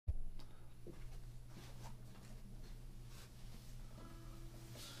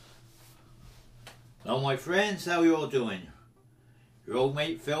Hello my friends, how you all doing? Your old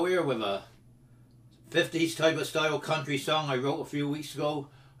mate Phil here with a 50s type of style country song I wrote a few weeks ago.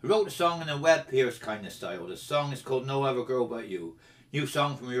 I wrote the song in a Webb Pierce kind of style. The song is called No Other Girl But You. New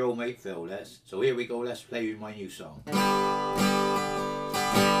song from your old mate Phil. So here we go, let's play my new song. Don't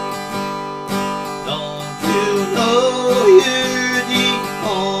you know you're the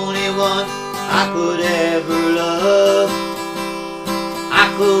only one I could ever love?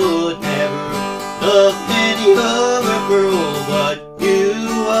 I could never love any other girl but you.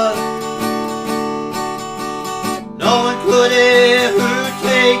 No one could ever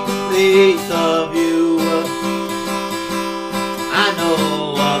take the place of you. I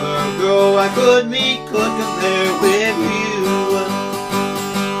know other girl I could meet could compare with you.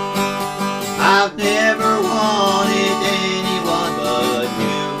 I've never wanted anyone but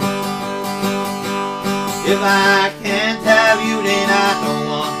you. If I can't have you, then I don't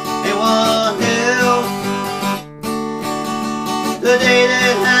want anyone else. The day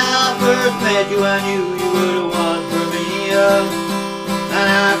that I first met you, I knew you were the one for me. And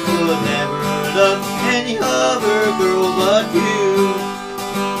I could never love any other girl but you.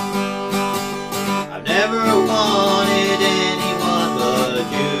 I've never wanted anyone but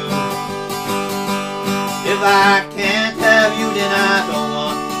you. If I can't have you, then I don't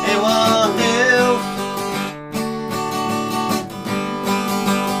want anyone else.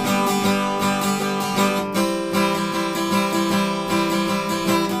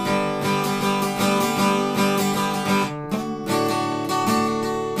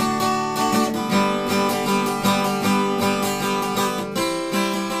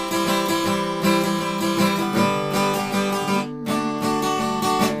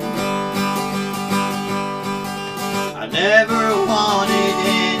 Never wanted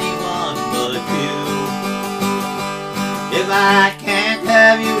anyone but you. If I can't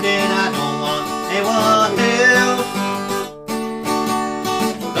have you, then I don't want anyone else.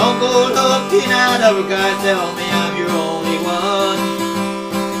 So don't go looking at other guys, tell me I'm your only one.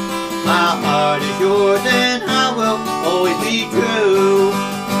 My heart is yours and I will always be true.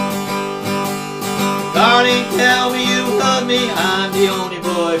 Darling, tell me you love me, I'm the only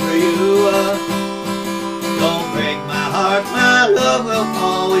boy for you. Don't break my heart, my love will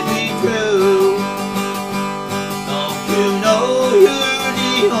always be true. Don't you know you're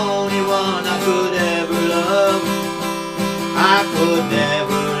the only one I could ever love? I could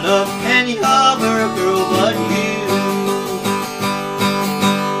never love any other girl but you.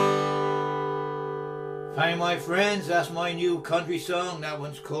 Hi my friends, that's my new country song. That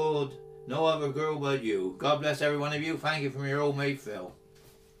one's called No Other Girl But You. God bless every one of you. Thank you from your old mate Phil.